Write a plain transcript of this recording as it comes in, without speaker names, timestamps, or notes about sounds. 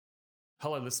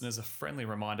Hello, listeners. A friendly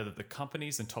reminder that the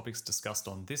companies and topics discussed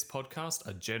on this podcast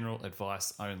are general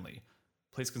advice only.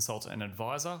 Please consult an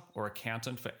advisor or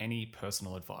accountant for any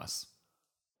personal advice.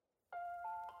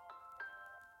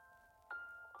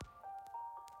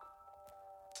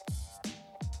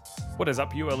 What is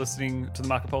up? You are listening to the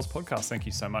Market Pulse podcast. Thank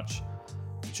you so much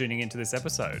for tuning into this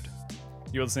episode.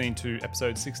 You're listening to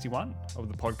episode 61 of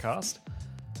the podcast,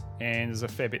 and there's a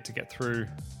fair bit to get through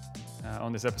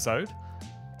on this episode.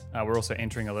 We're also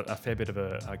entering a fair bit of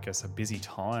a busy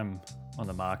time on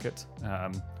the market.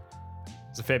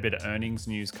 There's a fair bit of earnings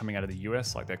news coming out of the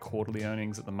US, like their quarterly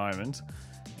earnings at the moment,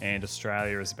 and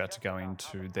Australia is about to go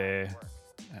into their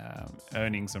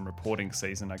earnings and reporting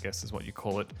season, I guess is what you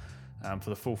call it,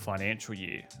 for the full financial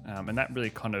year. And that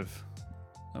really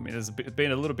there's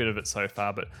been a little bit of it so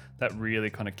far, but that really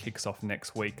kind of kicks off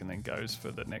next week and then goes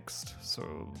for the next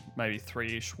maybe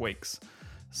 3-ish weeks.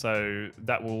 So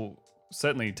that will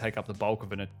certainly take up the bulk of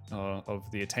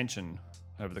the attention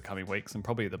over the coming weeks, and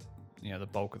probably the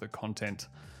bulk of the content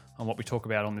on what we talk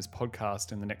about on this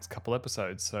podcast in the next couple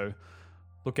episodes. So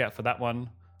look out for that one.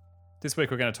 This week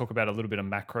we're going to talk about a little bit of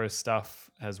macro stuff,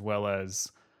 as well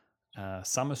as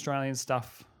some Australian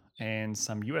stuff and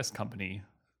some US company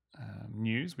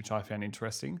news, which I found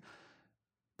interesting.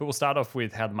 But we'll start off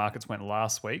with how the markets went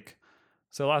last week.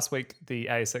 So last week the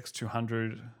ASX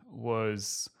 200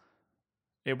 was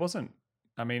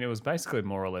basically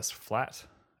more or less flat.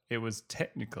 It was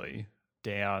technically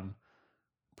down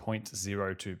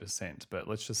 0.02%, but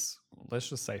let's just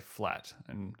say flat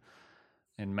and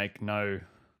make no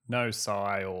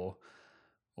sigh or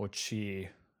cheer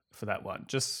for that one.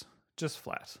 Just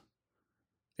flat.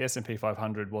 The S&P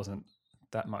 500 wasn't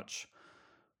that much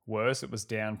worse. It was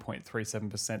down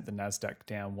 0.37%. The Nasdaq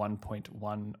down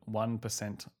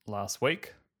 1.11% last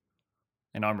week.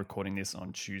 And I'm recording this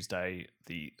on Tuesday,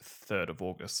 the 3rd of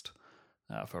August,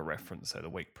 for reference, so the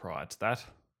week prior to that.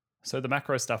 So the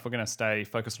macro stuff, we're going to stay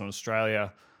focused on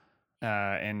Australia,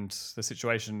 and the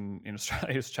situation in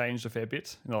Australia has changed a fair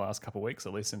bit in the last couple of weeks,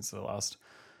 at least since the last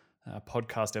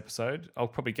podcast episode. I'll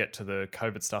probably get to the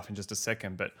COVID stuff in just a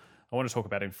second, but I want to talk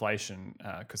about inflation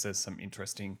because there's some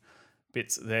interesting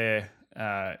bits there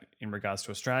in regards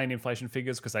to Australian inflation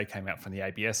figures, because they came out from the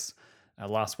ABS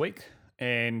last week.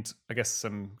 And I guess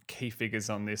some key figures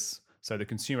on this. So the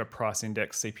consumer price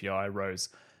index, CPI, rose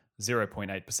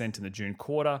 0.8% in the June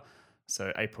quarter.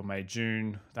 So April, May,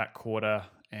 June, that quarter.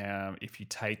 If you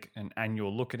take an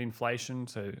annual look at inflation,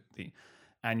 so the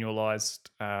annualized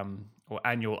or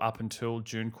annual up until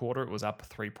June quarter, it was up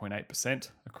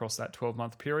 3.8% across that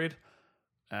 12-month period.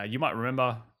 You might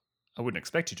remember, I wouldn't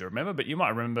expect you to remember, but you might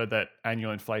remember that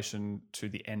annual inflation to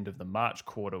the end of the March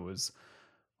quarter was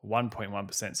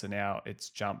 1.1%. So now it's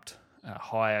jumped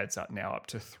higher. It's now up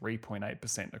to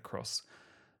 3.8% across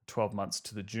 12 months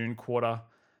to the June quarter.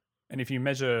 And if you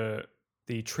measure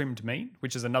the trimmed mean,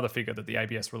 which is another figure that the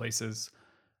ABS releases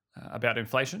about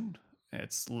inflation,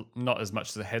 it's not as much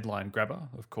as a headline grabber,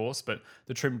 of course, but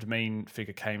the trimmed mean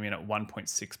figure came in at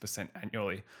 1.6%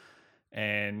 annually.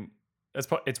 And that's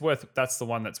the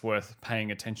one that's worth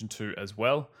paying attention to as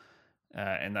well.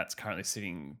 And that's currently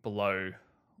sitting below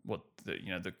what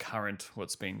the current,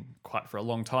 what's been quite for a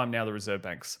long time now, the Reserve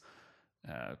Bank's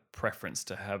preference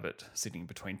to have it sitting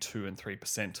between 2 and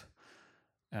 3%.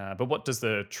 But what does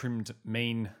the trimmed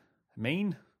mean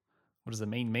mean? What does the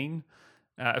mean mean?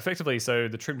 Effectively, so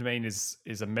the trimmed mean is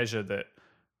a measure that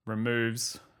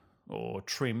removes or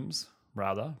trims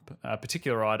rather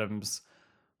particular items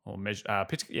or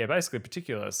basically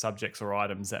particular subjects or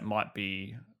items that might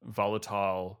be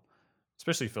volatile,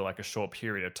 especially for like a short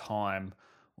period of time,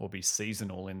 or be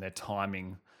seasonal in their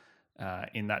timing,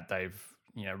 in that they've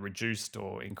reduced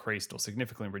or increased, or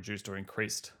significantly reduced or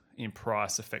increased in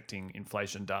price, affecting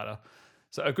inflation data.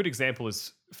 So a good example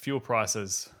is fuel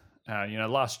prices.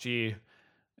 Last year,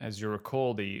 as you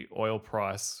recall, the oil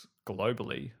price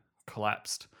globally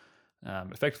collapsed,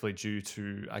 effectively due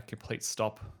to a complete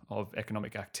stop of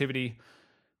economic activity.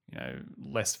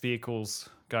 Less vehicles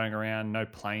going around, no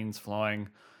planes flying,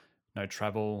 no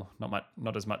travel,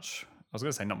 not as much. I was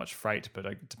going to say not much freight, but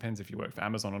it depends if you work for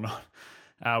Amazon or not.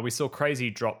 We saw crazy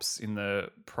drops in the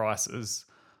prices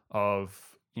of,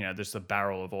 just a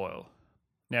barrel of oil.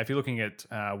 Now, if you're looking at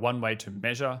one way to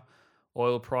measure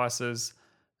oil prices,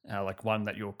 like one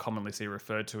that you'll commonly see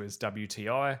referred to as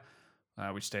WTI,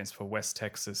 which stands for West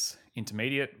Texas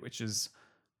Intermediate, which is,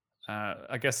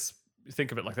 I guess,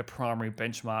 think of it like the primary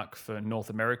benchmark for North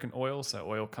American oil, so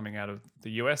oil coming out of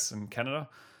the US and Canada.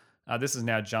 This has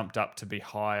now jumped up to be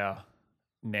higher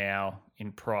now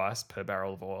in price per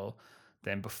barrel of oil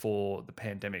than before the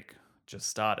pandemic just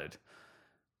started.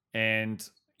 And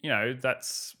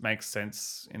that makes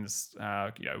sense in this.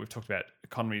 We've talked about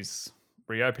economies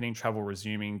reopening, travel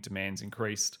resuming, demand's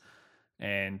increased,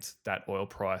 and that oil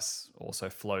price also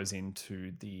flows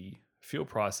into the fuel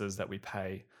prices that we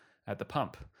pay at the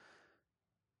pump.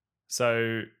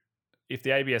 So if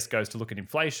the ABS goes to look at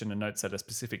inflation and notes that a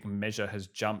specific measure has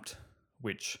jumped,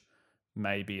 which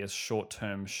may be a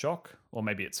short-term shock, or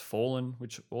maybe it's fallen,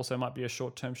 which also might be a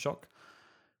short-term shock.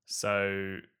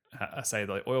 So I say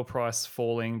the oil price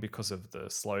falling because of the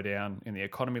slowdown in the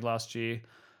economy last year,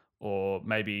 or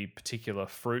maybe particular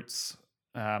fruits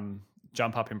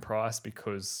jump up in price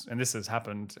because, and this has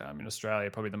happened in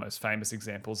Australia, probably the most famous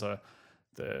examples are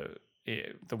the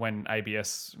when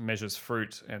ABS measures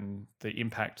fruit and the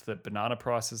impact that banana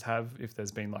prices have if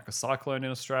there's been like a cyclone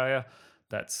in Australia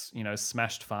that's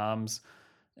smashed farms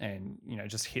and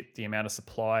just hit the amount of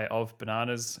supply of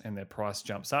bananas and their price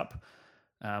jumps up.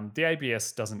 The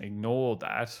ABS doesn't ignore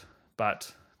that,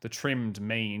 but the trimmed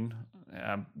mean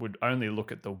would only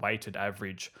look at the weighted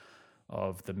average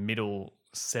of the middle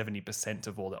 70%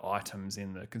 of all the items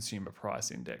in the consumer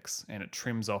price index, and it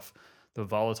trims off the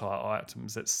volatile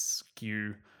items that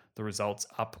skew the results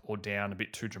up or down a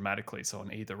bit too dramatically, so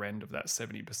on either end of that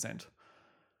 70%.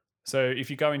 So if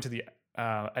you go into the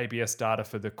ABS data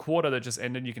for the quarter that just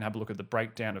ended, you can have a look at the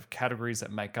breakdown of categories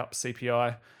that make up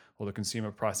CPI or the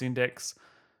consumer price index,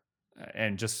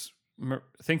 and just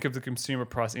think of the consumer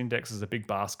price index as a big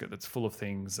basket that's full of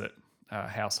things that are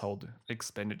household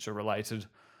expenditure related.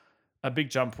 A big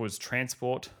jump was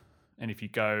transport, and if you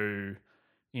go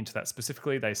into that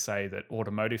specifically, they say that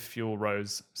automotive fuel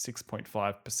rose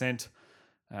 6.5%.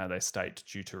 They state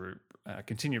due to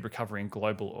continued recovery in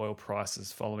global oil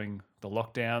prices following the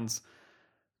lockdowns,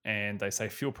 and they say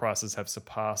fuel prices have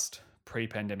surpassed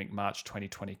pre-pandemic March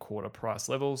 2020 quarter price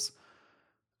levels.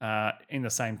 In the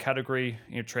same category,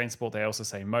 in transport, they also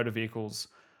say motor vehicles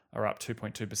are up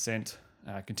 2.2%,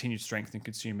 continued strength in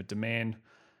consumer demand,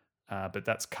 but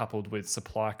that's coupled with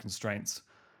supply constraints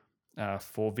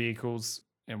for vehicles,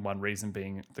 and one reason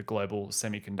being the global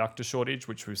semiconductor shortage,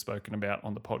 which we've spoken about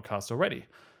on the podcast already.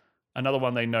 Another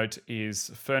one they note is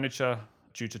furniture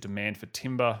due to demand for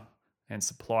timber and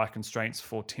supply constraints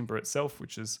for timber itself,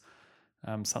 which is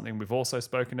something we've also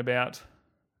spoken about.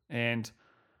 And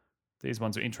these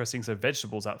ones are interesting. So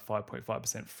vegetables up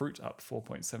 5.5%, fruit up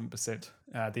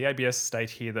 4.7%. The ABS state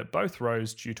here that both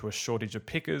rose due to a shortage of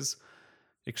pickers,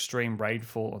 extreme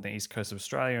rainfall on the east coast of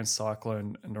Australia, and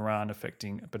cyclone Niran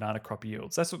affecting banana crop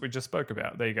yields. That's what we just spoke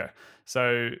about. There you go.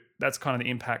 So that's kind of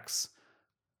the impacts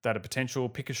that a potential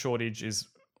picker shortage is,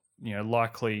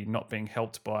 likely not being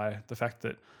helped by the fact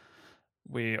that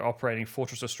we're operating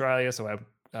Fortress Australia, so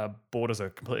our borders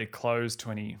are completely closed to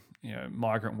any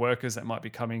migrant workers that might be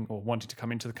coming or wanting to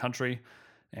come into the country,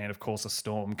 and of course a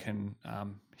storm can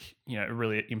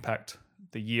really impact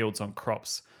the yields on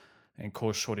crops and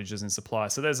cause shortages in supply.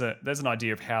 So there's an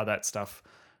idea of how that stuff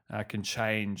can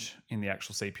change in the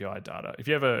actual CPI data. If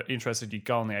you're ever interested, you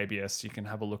go on the ABS, you can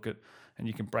have a look at, and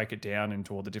you can break it down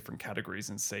into all the different categories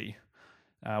and see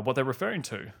what they're referring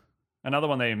to. Another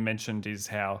one they mentioned is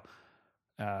how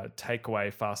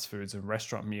takeaway fast foods and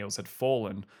restaurant meals had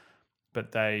fallen,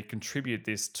 but they contribute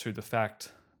this to the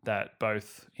fact that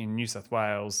both in New South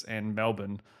Wales and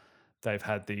Melbourne, they've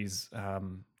had these,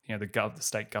 the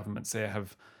state governments there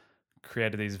have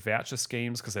created these voucher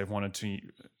schemes because they've wanted to,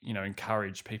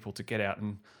 encourage people to get out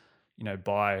and,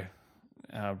 buy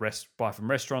from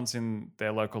restaurants in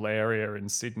their local area in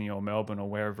Sydney or Melbourne or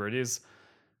wherever it is.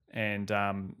 And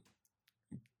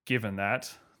given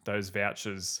that, those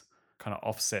vouchers kind of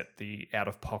offset the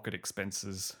out-of-pocket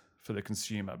expenses for the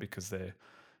consumer because they're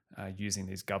using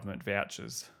these government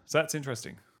vouchers. So that's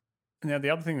interesting. Now,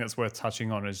 the other thing that's worth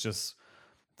touching on is just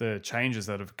the changes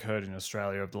that have occurred in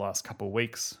Australia over the last couple of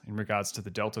weeks in regards to the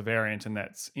Delta variant and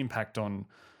that's impact on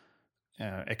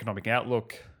economic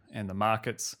outlook and the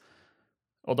markets.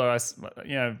 Although,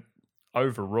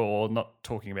 overall, not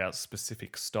talking about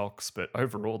specific stocks, but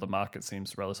overall the market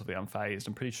seems relatively unfazed.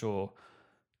 I'm pretty sure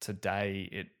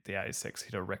today the ASX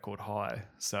hit a record high.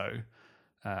 So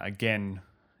again,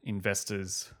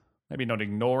 investors maybe not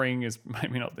ignoring is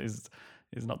not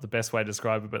the best way to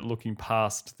describe it, but looking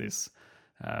past these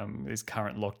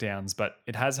current lockdowns. But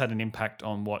it has had an impact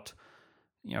on what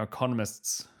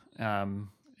economists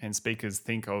and speakers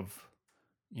think of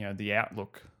the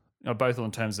outlook, both in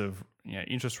terms of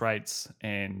interest rates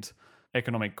and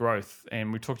economic growth.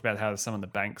 And we talked about how some of the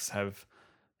banks have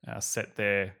set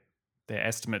their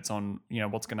estimates on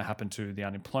what's going to happen to the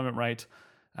unemployment rate,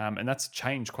 and that's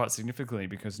changed quite significantly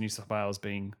because New South Wales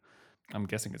being, I'm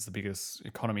guessing it's the biggest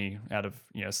economy out of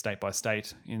state by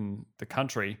state in the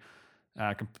country,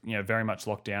 very much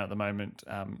locked down at the moment.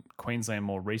 Queensland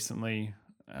more recently,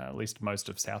 at least most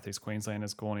of southeast Queensland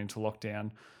has gone into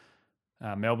lockdown.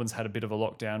 Melbourne's had a bit of a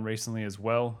lockdown recently as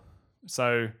well.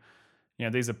 So,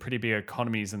 these are pretty big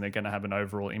economies, and they're going to have an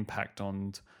overall impact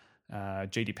on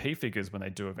GDP figures when they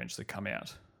do eventually come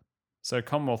out. So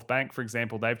Commonwealth Bank, for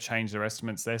example, they've changed their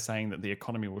estimates. They're saying that the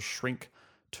economy will shrink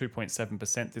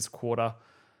 2.7% this quarter.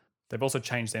 They've also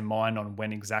changed their mind on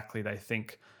when exactly they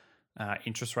think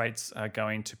interest rates are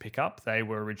going to pick up. They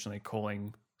were originally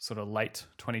calling sort of late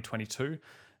 2022.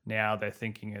 Now they're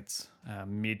thinking it's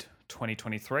mid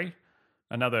 2023.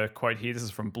 Another quote here, this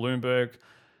is from Bloomberg.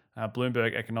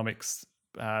 Bloomberg Economics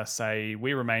say,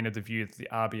 we remain of the view that the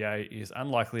RBA is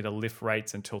unlikely to lift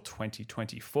rates until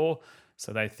 2024.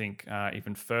 So they think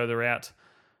even further out.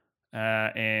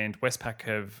 And Westpac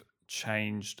have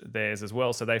changed theirs as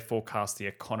well. So they forecast the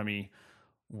economy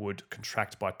would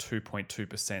contract by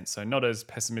 2.2%. So not as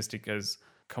pessimistic as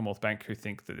Commonwealth Bank, who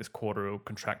think that this quarter will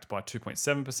contract by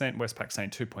 2.7%. Westpac saying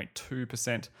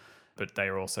 2.2%. But they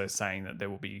are also saying that there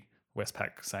will be,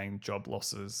 Westpac saying, job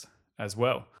losses as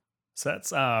well. So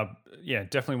that's,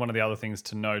 definitely one of the other things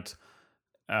to note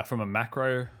from a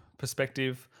macro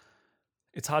perspective.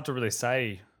 It's hard to really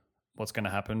say what's going to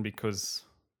happen because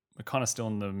we're kind of still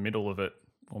in the middle of it,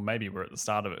 or maybe we're at the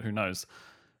start of it, who knows?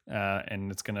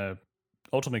 And it's going to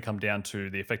ultimately come down to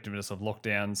the effectiveness of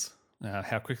lockdowns,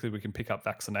 how quickly we can pick up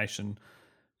vaccination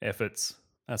efforts.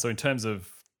 So in terms of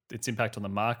its impact on the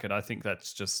market, I think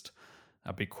that's just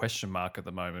a big question mark at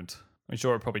the moment. I'm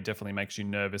sure it probably definitely makes you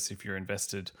nervous if you're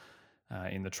invested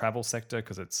in the travel sector,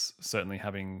 because it's certainly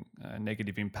having a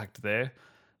negative impact there.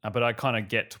 But I kind of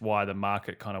get why the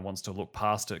market kind of wants to look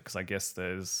past it, because I guess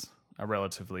there's a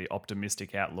relatively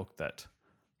optimistic outlook that,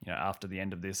 after the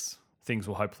end of this, things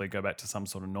will hopefully go back to some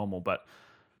sort of normal. But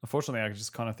unfortunately, I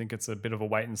just kind of think it's a bit of a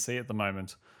wait and see at the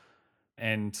moment.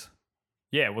 And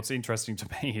what's interesting to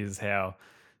me is how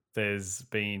there's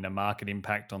been a market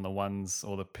impact on the ones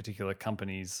or the particular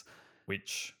companies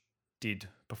which did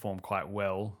perform quite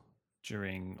well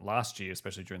during last year,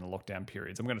 especially during the lockdown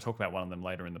periods. I'm going to talk about one of them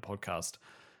later in the podcast,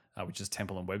 which is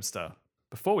Temple & Webster.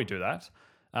 Before we do that,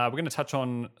 we're going to touch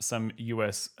on some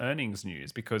US earnings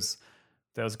news, because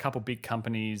there was a couple big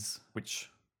companies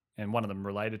and one of them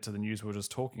related to the news we were just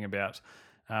talking about.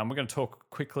 We're going to talk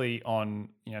quickly on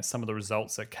some of the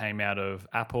results that came out of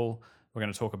Apple. We're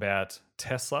going to talk about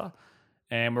Tesla,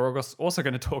 and we're also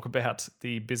going to talk about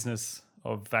the business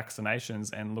of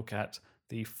vaccinations and look at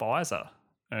the Pfizer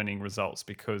earning results,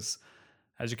 because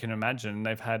as you can imagine,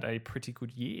 they've had a pretty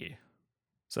good year.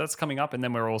 So that's coming up. And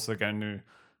then we're also going to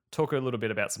talk a little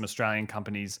bit about some Australian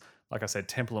companies, like I said,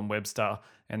 Temple & Webster.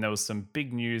 And there was some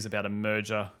big news about a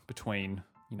merger between,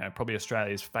 probably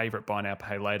Australia's favorite buy now,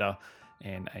 pay later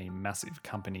and a massive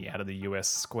company out of the US,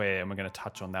 Square. And we're going to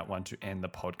touch on that one to end the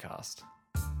podcast.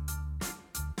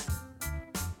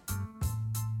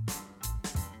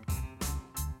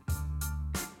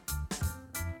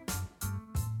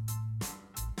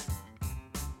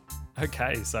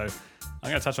 Okay, so I'm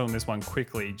going to touch on this one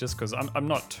quickly, just because I'm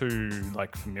not too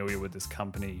familiar with this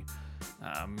company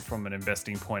from an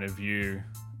investing point of view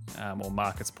or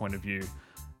markets point of view,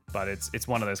 but it's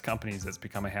one of those companies that's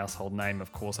become a household name,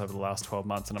 of course, over the last 12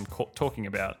 months, and I'm talking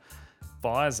about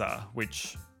Pfizer,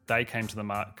 which they came to the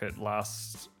market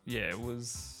it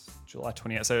was July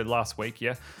 28th, so last week,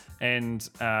 and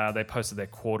they posted their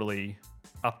quarterly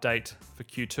update for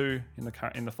Q2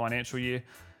 in the financial year,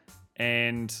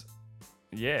 and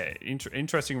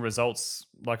interesting results.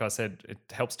 Like I said, it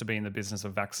helps to be in the business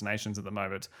of vaccinations at the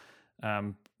moment.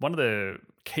 One of the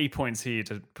key points here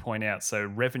to point out, so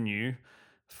revenue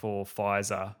for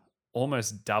Pfizer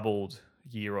almost doubled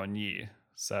year on year.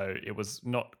 So it was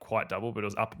not quite double, but it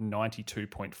was up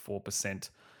 92.4%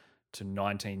 to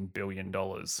 $19 billion,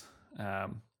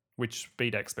 which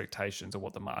beat expectations of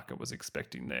what the market was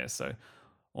expecting there. So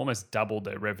almost doubled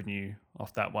their revenue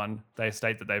off that one. They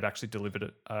state that they've actually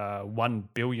delivered 1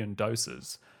 billion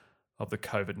doses of the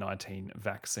COVID-19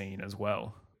 vaccine as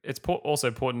well. It's also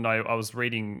important, I was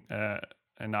reading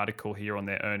an article here on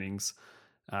their earnings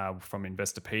from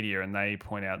Investopedia, and they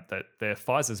point out that their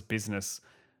Pfizer's business,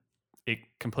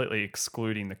 completely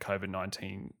excluding the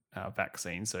COVID-19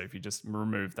 vaccine, so if you just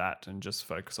remove that and just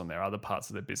focus on their other parts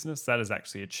of their business, that has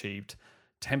actually achieved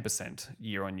 10%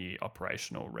 year-on-year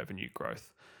operational revenue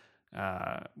growth,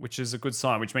 which is a good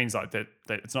sign, which means that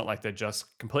it's not like they're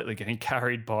just completely getting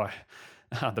carried by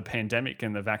the pandemic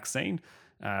and the vaccine.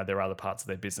 There are other parts of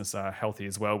their business are healthy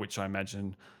as well, which I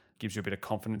imagine gives you a bit of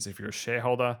confidence if you're a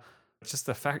shareholder. It's just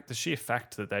the sheer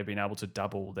fact that they've been able to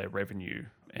double their revenue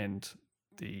and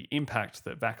the impact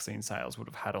that vaccine sales would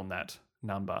have had on that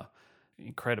number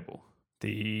incredible.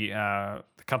 The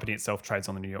company itself trades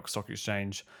on the New York Stock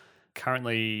Exchange,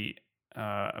 currently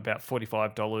about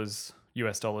 $45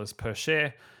 US dollars per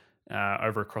share.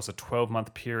 Over across a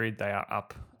 12-month period, they are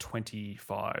up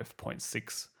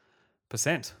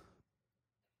 25.6%.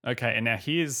 Okay, and now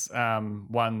here's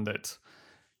one that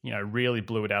really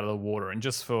blew it out of the water. And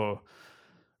just for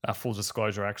full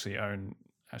disclosure, I actually own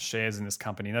shares in this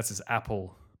company, and that's this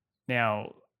Apple.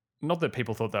 Now, not that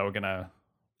people thought they were going to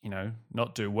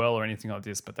not do well or anything like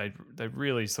this, but they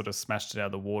really sort of smashed it out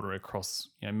of the water across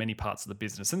many parts of the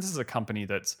business. And this is a company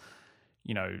that's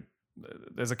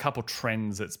there's a couple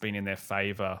trends that's been in their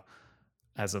favor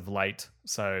as of late.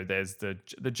 So there's the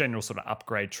general sort of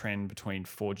upgrade trend between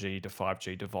 4G to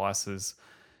 5G devices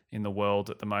in the world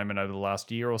at the moment over the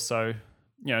last year or so.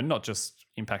 Not just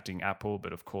impacting Apple,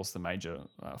 but of course the major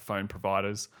phone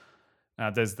providers.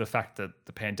 There's the fact that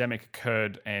the pandemic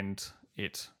occurred and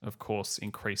it, of course,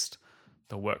 increased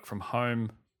the work from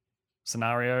home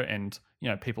scenario, and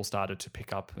people started to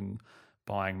pick up and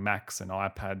buying Macs and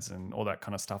iPads and all that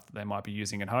kind of stuff that they might be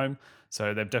using at home.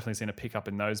 So they've definitely seen a pickup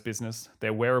in those business.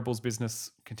 Their wearables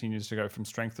business continues to go from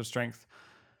strength to strength.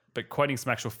 But quoting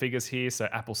some actual figures here, so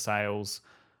Apple sales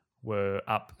were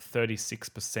up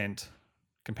 36%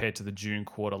 compared to the June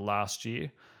quarter last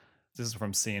year. This is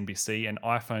from CNBC, and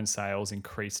iPhone sales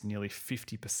increased nearly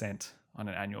 50% on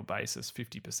an annual basis,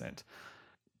 50%.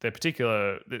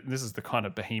 This is the kind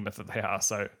of behemoth that they are.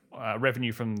 So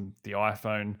revenue from the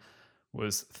iPhone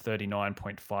was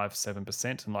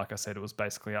 39.57%. And like I said, it was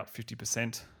basically up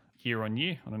 50% year on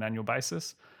year on an annual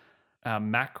basis.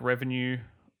 Mac revenue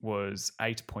was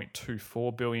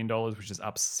 $8.24 billion, which is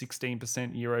up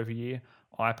 16% year over year.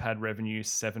 iPad revenue,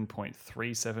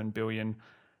 $7.37 billion,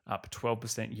 up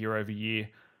 12% year over year.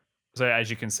 So as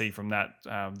you can see from that,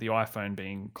 the iPhone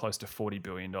being close to $40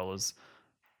 billion,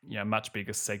 much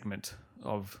bigger segment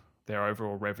of their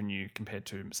overall revenue compared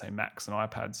to, say, Macs and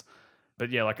iPads.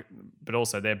 But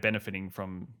also they're benefiting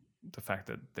from the fact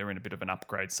that they're in a bit of an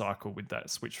upgrade cycle with that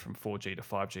switch from 4G to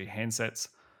 5G handsets.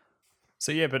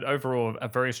 So but overall, a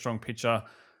very strong picture.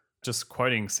 Just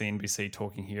quoting CNBC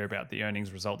talking here about the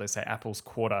earnings result, they say Apple's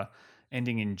quarter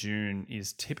ending in June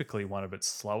is typically one of its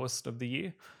slowest of the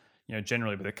year.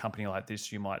 Generally with a company like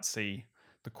this, you might see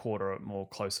the quarter more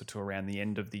closer to around the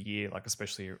end of the year, like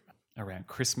especially around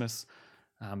Christmas,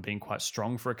 being quite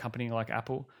strong for a company like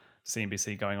Apple.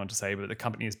 CNBC going on to say that the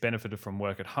company has benefited from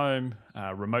work at home,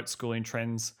 remote schooling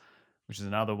trends, which is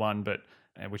another one, but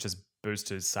which has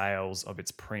boosted sales of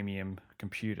its premium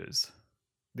computers.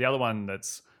 The other one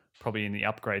that's probably in the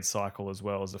upgrade cycle as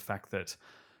well is the fact that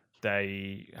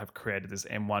they have created this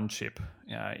M1 chip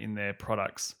in their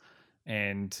products,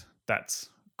 and that's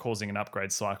causing an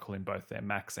upgrade cycle in both their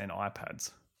Macs and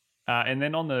iPads. And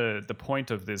then on the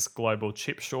point of this global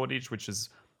chip shortage, which has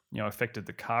affected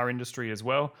the car industry as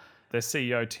well, their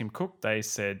CEO Tim Cook, they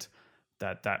said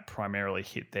that primarily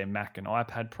hit their Mac and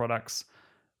iPad products.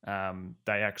 They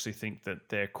actually think that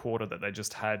their quarter that they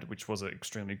just had, which was an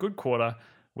extremely good quarter,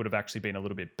 would have actually been a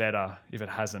little bit better if it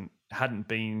hadn't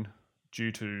been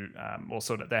due to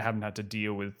they haven't had to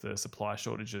deal with the supply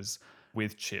shortages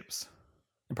with chips.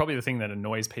 And probably the thing that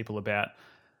annoys people about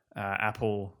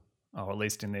Apple, or at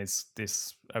least in this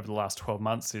over the last 12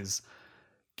 months, is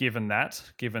given that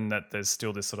there's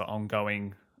still this sort of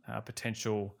ongoing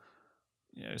potential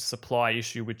supply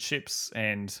issue with chips,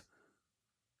 and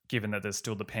given that there's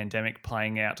still the pandemic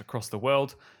playing out across the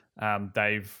world,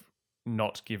 they've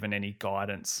not given any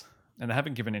guidance, and they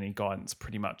haven't given any guidance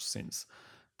pretty much since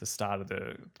the start of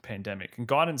the pandemic. And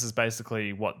guidance is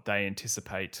basically what they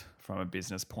anticipate from a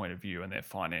business point of view and their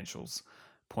financials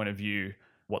point of view,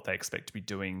 what they expect to be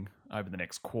doing over the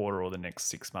next quarter or the next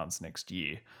 6 months, next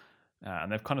year.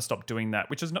 And they've kind of stopped doing that,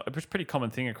 which is a pretty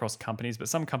common thing across companies, but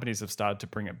some companies have started to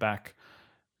bring it back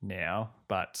now,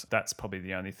 but that's probably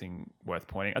the only thing worth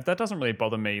pointing. That doesn't really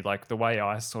bother me. Like the way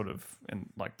I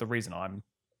the reason I'm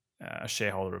a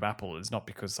shareholder of Apple is not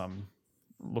because I'm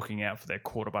looking out for their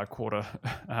quarter by quarter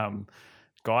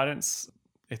guidance.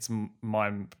 It's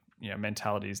my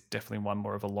mentality is definitely one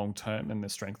more of a long term and the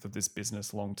strength of this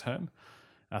business long term.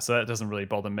 So that doesn't really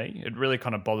bother me. It really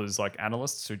kind of bothers like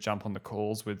analysts who jump on the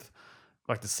calls with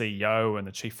like the CEO and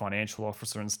the chief financial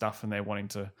officer and stuff, and they're wanting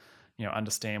to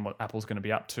understand what Apple's going to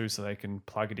be up to so they can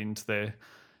plug it into their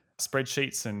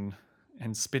spreadsheets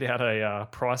and spit out a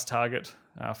price target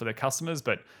for their customers.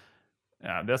 But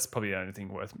that's probably the only thing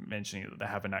worth mentioning, that they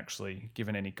haven't actually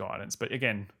given any guidance. But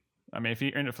again, I mean, if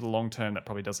you're in it for the long term, that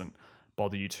probably doesn't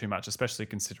bother you too much, especially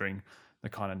considering the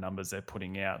kind of numbers they're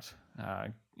putting out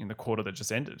in the quarter that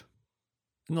just ended.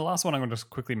 And the last one I'm going to just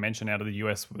quickly mention out of the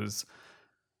US was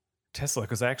Tesla,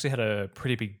 because they actually had a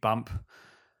pretty big bump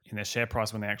in their share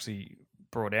price when they actually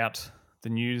brought out the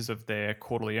news of their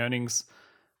quarterly earnings.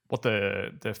 What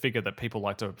the figure that people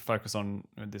like to focus on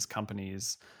with this company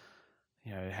is,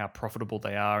 how profitable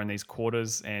they are in these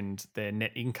quarters and their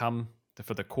net income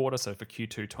for the quarter. So for Q2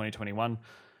 2021,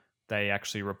 they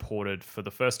actually reported for the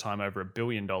first time over $1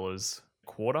 billion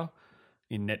quarter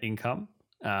in net income.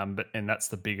 And that's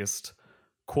the biggest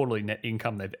quarterly net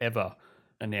income they've ever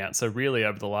announced. So really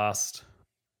over the last,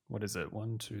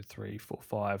 1, 2, 3, 4,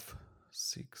 5,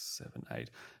 6, 7, 8.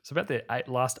 So about the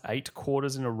last 8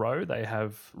 quarters in a row, they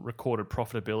have recorded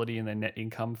profitability in their net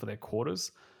income for their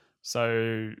quarters.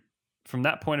 So from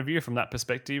that point of view, from that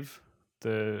perspective,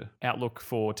 the outlook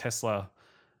for Tesla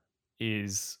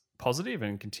is positive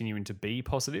and continuing to be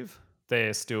positive.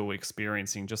 They're still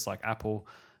experiencing, just like Apple,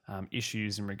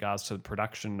 issues in regards to the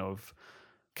production of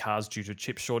cars due to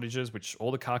chip shortages, which all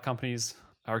the car companies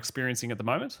are experiencing at the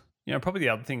moment. Probably the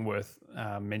other thing worth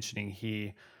mentioning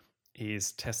here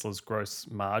is Tesla's gross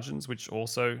margins, which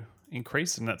also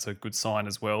increased, and that's a good sign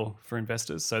as well for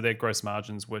investors. So their gross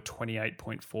margins were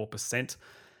 28.4%,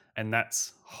 and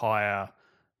that's higher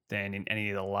than in any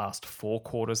of the last 4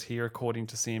 quarters here, according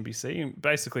to CNBC. And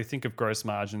basically, think of gross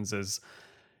margins as,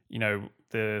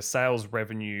 the sales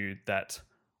revenue that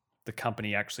the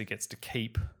company actually gets to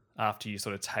keep after you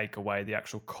sort of take away the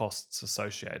actual costs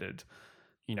associated,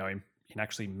 in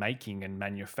actually making and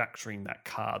manufacturing that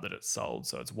car that it's sold.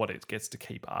 So it's what it gets to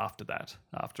keep after that,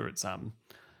 after its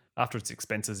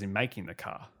expenses in making the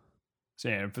car. So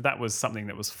if that was something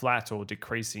that was flat or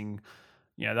decreasing,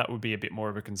 that would be a bit more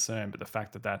of a concern. But the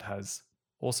fact that that has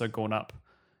also gone up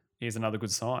is another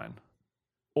good sign.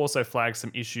 Also flags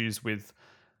some issues with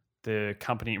the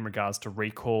company in regards to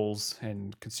recalls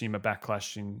and consumer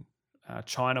backlash in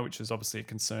China, which is obviously a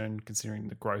concern considering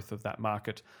the growth of that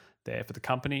market there for the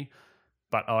company.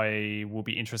 But I will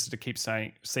be interested to keep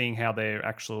seeing how their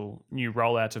actual new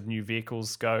rollout of new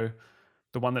vehicles go.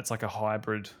 The one that's like a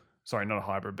hybrid, sorry, not a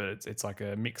hybrid, but it's like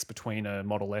a mix between a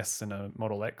Model S and a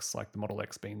Model X, like the Model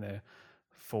X being their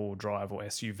full drive or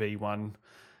SUV one.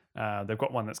 They've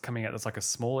got one that's coming out that's like a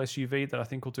small SUV that I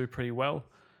think will do pretty well.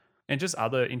 And just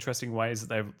other interesting ways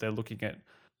that they're looking at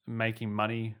making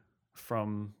money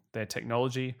from their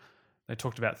technology. They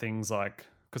talked about things like,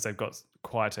 because they've got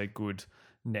quite a good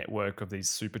network of these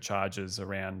superchargers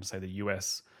around, say, the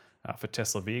US for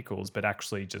Tesla vehicles, but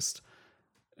actually just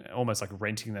almost like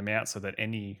renting them out so that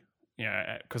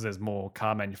because there's more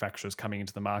car manufacturers coming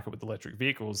into the market with electric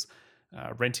vehicles,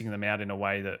 renting them out in a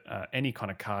way that any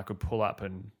kind of car could pull up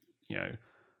and,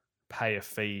 pay a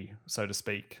fee, so to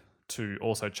speak, to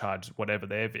also charge whatever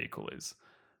their vehicle is.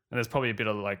 And there's probably a bit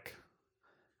of like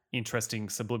interesting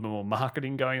subliminal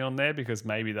marketing going on there, because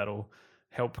maybe that'll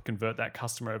help convert that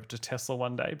customer over to Tesla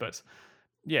one day. But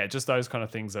yeah, just those kind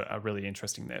of things are really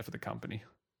interesting there for the company.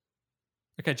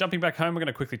 Okay, jumping back home, we're going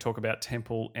to quickly talk about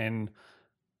Temple and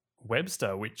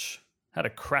Webster, which had a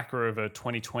cracker of a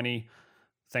 2020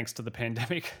 thanks to the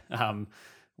pandemic.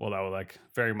 They were like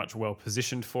very much well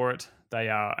positioned for it. They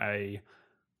are a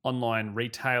online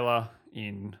retailer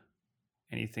in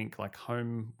anything like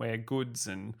homeware goods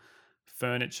and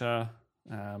furniture.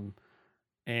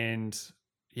 And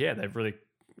yeah, they've really,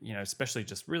 especially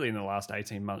just really in the last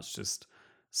 18 months, just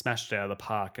smashed it out of the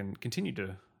park and continue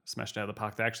to smash it out of the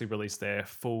park. They actually released their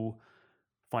full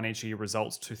financial year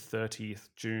results to 30th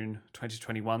June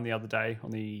 2021 the other day on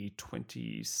the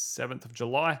 27th of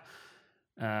July.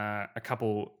 A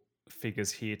couple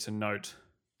figures here to note.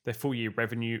 Their full year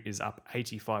revenue is up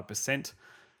 85%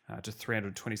 to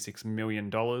 $326 million.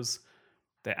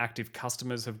 Their active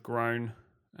customers have grown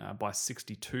by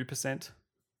 62%.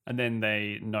 And then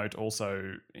they note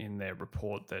also in their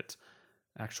report that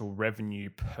actual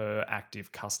revenue per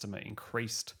active customer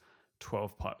increased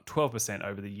 12%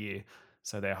 over the year.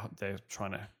 So they're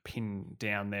trying to pin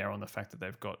down there on the fact that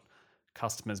they've got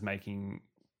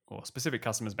specific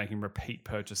customers making repeat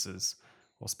purchases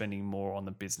or spending more on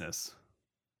the business.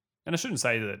 And I shouldn't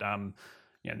say that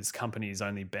this company is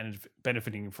only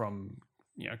benefiting from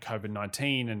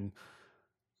COVID-19 and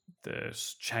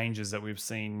the changes that we've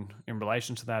seen in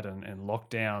relation to that and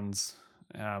lockdowns,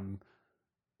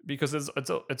 because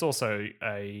it's also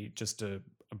just a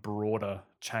broader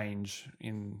change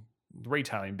in the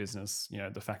retailing business.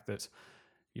 The fact that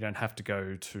you don't have to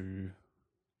go to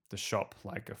the shop,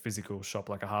 like a physical shop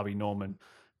like a Harvey Norman,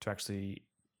 to actually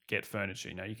get furniture.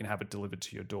 You can have it delivered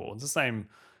to your door. It's the same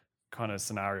kind of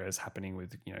scenarios happening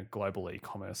with global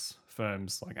e-commerce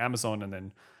firms like Amazon, and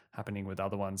then happening with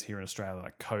other ones here in Australia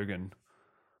like Kogan.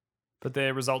 But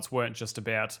their results weren't just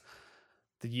about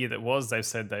the year that was. They've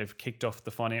said they've kicked off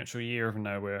the financial year, even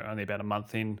though we're only about a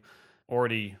month in,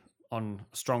 already on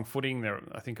strong footing.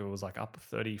 I think it was like up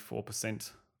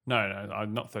 34%. No,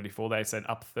 not 34. They said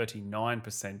up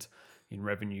 39% in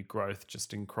revenue growth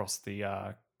just across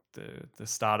the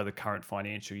start of the current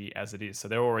financial year as it is. So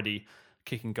they're already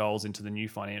kicking goals into the new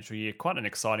financial year. Quite an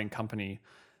exciting company,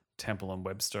 Temple and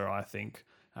Webster, I think.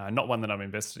 Not one that I'm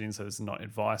invested in, so this is not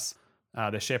advice.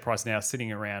 Their share price now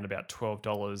sitting around about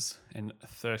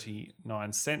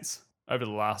 $12.39. Over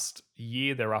the last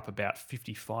year, they're up about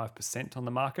 55% on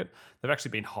the market. They've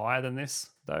actually been higher than this,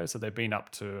 though. So they've been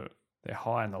up to their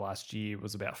high in the last year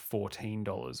was about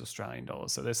 $14 Australian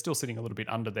dollars. So they're still sitting a little bit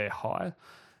under their high,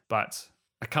 but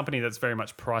a company that's very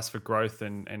much priced for growth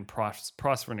and priced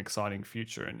for an exciting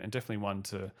future, and definitely one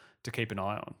to keep an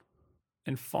eye on.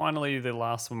 And finally, the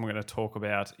last one we're going to talk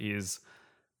about is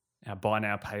our buy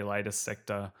now, pay later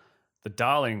sector. The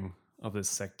darling of this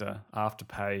sector,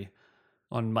 Afterpay.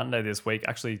 On Monday this week,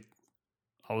 actually,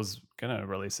 I was going to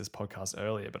release this podcast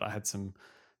earlier, but I had some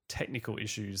technical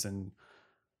issues, and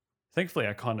thankfully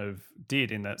I kind of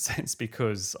did in that sense,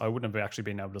 because I wouldn't have actually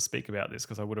been able to speak about this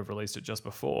because I would have released it just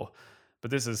before.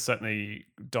 But this is certainly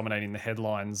dominating the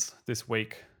headlines this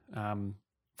week from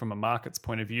a markets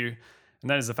point of view. And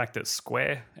that is the fact that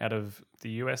Square, out of the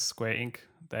US, Square Inc.,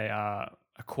 they are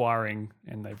acquiring,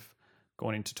 and they've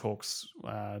gone into talks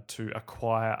to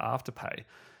acquire Afterpay.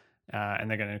 And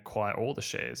they're going to acquire all the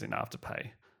shares in Afterpay.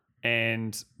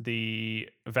 And the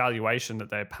valuation that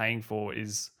they're paying for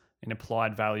is an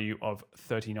implied value of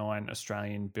 $39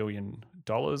 Australian billion.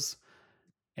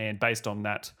 And based on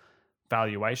that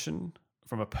valuation,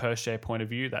 from a per share point of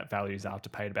view, that values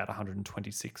Afterpay at about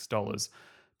 $126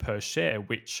 per share,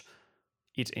 which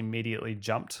it immediately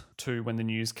jumped to when the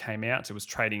news came out. It was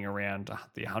trading around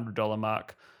the $100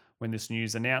 mark when this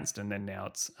news announced, and then now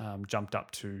it's jumped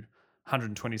up to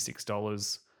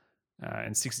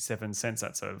 $126.67.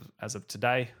 That's as of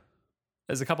today.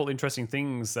 There's a couple of interesting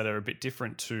things that are a bit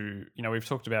different to, we've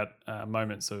talked about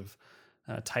moments of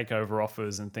takeover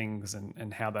offers and things,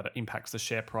 and how that impacts the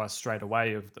share price straight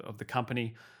away of the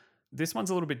company. This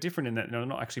one's a little bit different in that they're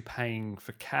not actually paying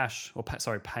for cash,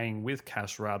 paying with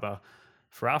cash rather.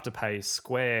 For Afterpay,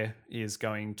 Square is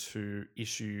going to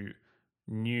issue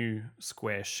new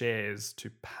Square shares to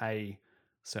pay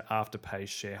Afterpay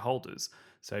shareholders.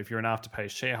 So if you're an Afterpay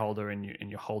shareholder and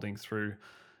you're holding through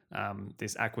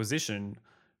this acquisition,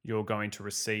 you're going to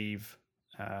receive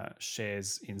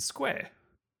shares in Square.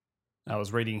 I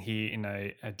was reading here in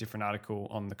a different article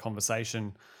on The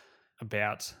Conversation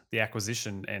about the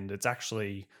acquisition, and it's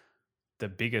actually the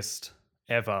biggest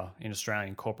ever in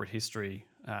Australian corporate history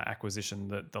acquisition.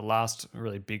 The last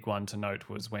really big one to note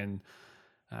was when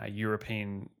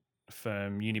European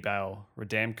firm Unibail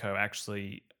Rodamco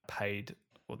actually paid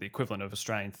the equivalent of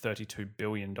Australian $32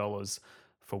 billion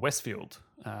for Westfield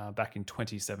back in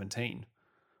 2017.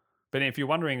 But if you're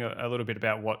wondering a little bit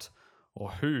about what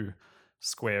or who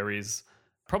Square is,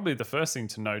 probably the first thing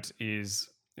to note is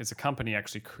it's a company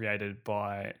actually created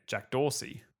by Jack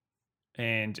Dorsey.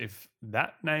 And if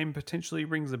that name potentially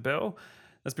rings a bell,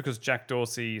 that's because Jack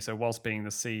Dorsey, so whilst being the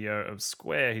CEO of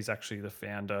Square, he's actually the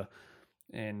founder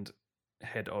and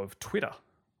head of Twitter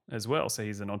as well. So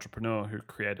he's an entrepreneur who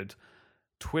created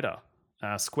Twitter.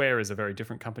 Square is a very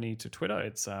different company to Twitter.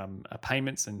 It's a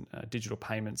payments and digital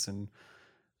payments and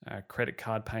credit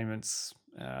card payments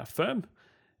firm.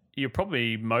 You're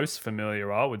probably most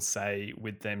familiar, I would say,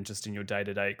 with them just in your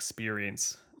day-to-day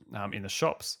experience in the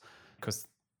shops, because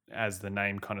as the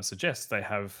name kind of suggests, they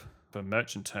have for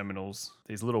merchant terminals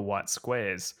these little white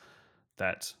squares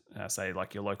that say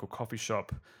like your local coffee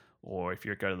shop, or if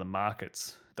you go to the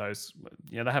markets, those,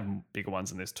 they have bigger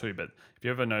ones than this too, but if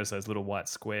you ever notice those little white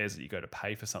squares that you go to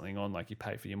pay for something on, like you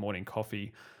pay for your morning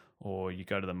coffee, or you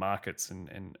go to the markets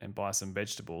and buy some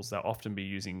vegetables, they'll often be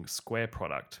using Square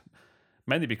product,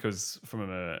 mainly because from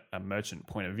a merchant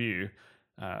point of view,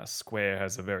 Square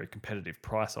has a very competitive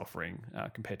price offering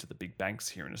compared to the big banks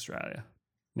here in Australia.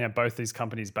 Now, both these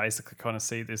companies basically kind of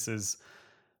see this as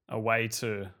a way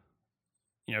to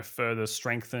further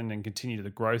strengthen and continue the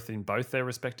growth in both their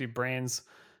respective brands,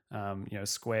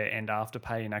 Square and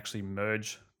Afterpay, and actually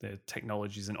merge their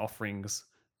technologies and offerings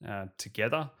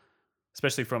together,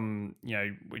 especially from,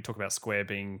 we talk about Square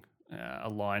being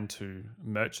aligned to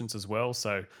merchants as well.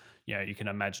 So, you can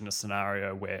imagine a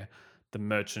scenario where the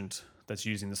merchant that's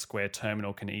using the Square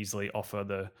terminal can easily offer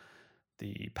the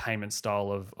payment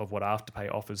style of what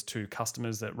Afterpay offers to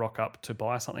customers that rock up to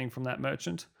buy something from that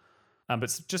merchant. But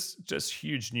it's just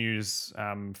huge news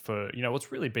for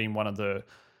what's really been one of the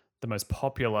most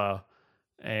popular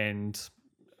and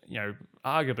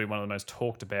arguably one of the most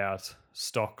talked about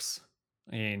stocks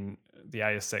in the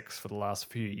ASX for the last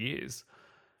few years.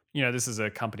 This is a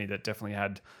company that definitely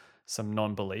had some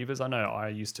non-believers. I know I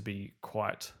used to be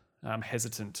quite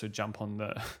hesitant to jump on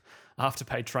the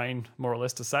Afterpay train, more or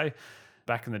less to say,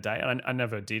 back in the day. And I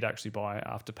never did actually buy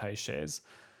Afterpay shares.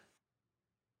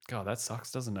 God, that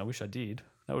sucks, doesn't it? I wish I did.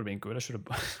 That would have been good. I should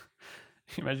have.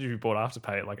 Imagine if you bought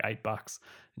Afterpay at like $8 and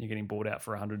you're getting bought out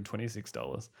for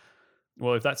 $126.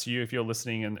 Well, if that's you, if you're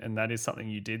listening and that is something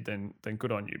you did, then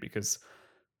good on you, because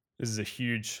this is a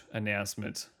huge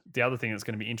announcement. The other thing that's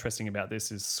going to be interesting about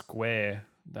this is Square,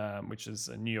 which is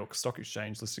a New York Stock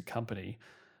Exchange listed company.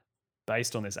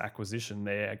 Based on this acquisition,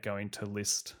 they're going to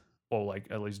list, or like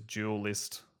at least dual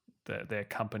list their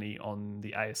company on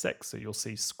the ASX. So you'll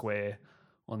see Square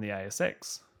on the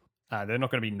ASX. They're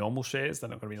not going to be normal shares. They're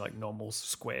not going to be like normal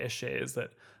Square shares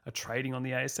that are trading on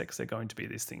the ASX. They're going to be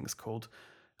these things called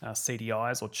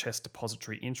CDIs, or CHESS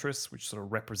Depository Interests, which sort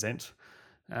of represent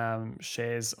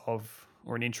shares of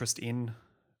or an interest in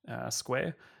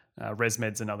Square.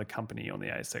 ResMed's another company on the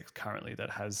ASX currently that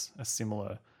has a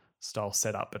similar style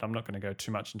setup, but I'm not going to go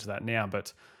too much into that now.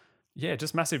 But yeah,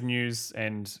 just massive news.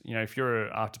 And if you're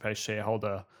an Afterpay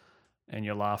shareholder and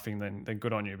you're laughing, then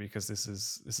good on you, because this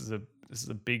is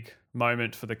a big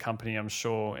moment for the company, I'm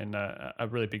sure, and a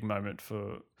really big moment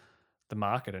for the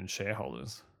market and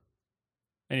shareholders.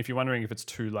 And if you're wondering if it's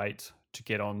too late to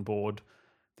get on board,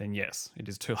 then yes, it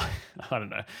is too late. I don't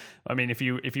know. I mean, if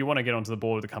you want to get onto the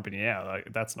board of the company now,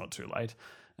 that's not too late.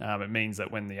 It means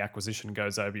that when the acquisition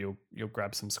goes over, you'll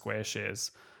grab some Square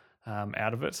shares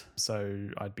out of it. So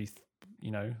I'd be,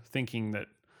 thinking that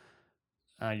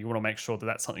you want to make sure that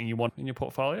that's something you want in your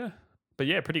portfolio. But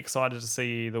yeah, pretty excited to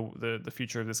see the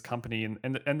future of this company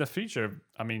and the future of,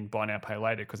 buy now, pay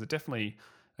later, because it definitely,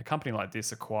 a company like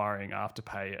this acquiring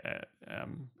Afterpay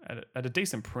at a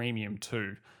decent premium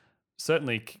too,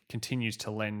 certainly continues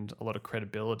to lend a lot of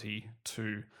credibility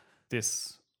to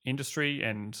this industry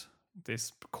and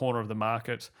this corner of the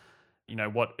market.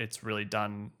 What it's really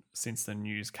done since the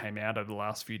news came out over the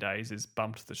last few days is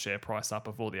bumped the share price up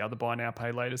of all the other buy now,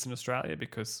 pay laters in Australia,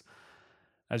 because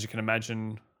as you can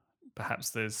imagine,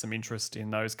 perhaps there's some interest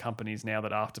in those companies now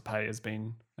that Afterpay has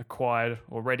been acquired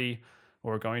already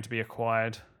or are going to be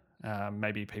acquired.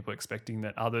 Maybe people expecting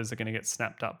that others are going to get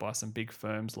snapped up by some big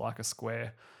firms like a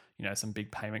Square, some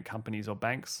big payment companies or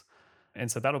banks. And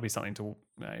so that'll be something to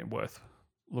worth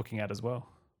looking at as well.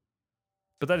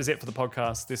 But that is it for the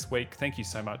podcast this week. Thank you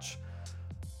so much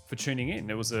for tuning in.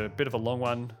 It was a bit of a long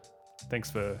one. Thanks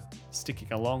for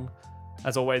sticking along.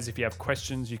 As always, if you have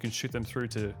questions, you can shoot them through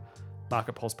to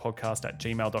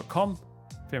marketpulsepodcast@gmail.com.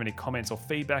 If you have any comments or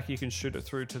feedback, you can shoot it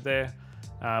through to there.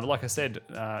 Like I said,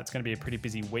 it's going to be a pretty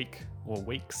busy week or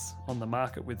weeks on the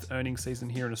market with earnings season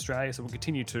here in Australia. So we'll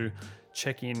continue to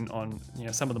check in on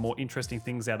some of the more interesting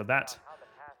things out of that.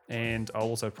 And I'll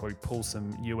also probably pull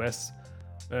some US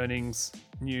earnings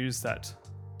news that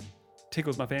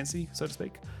tickles my fancy, so to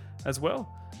speak, as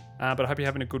well. But I hope you're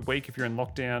having a good week. If you're in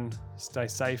lockdown, stay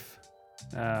safe,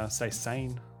 stay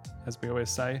sane, as we always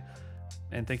say.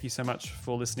 And thank you so much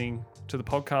for listening to the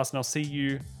podcast. And I'll see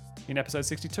you in episode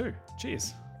 62.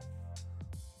 Cheers.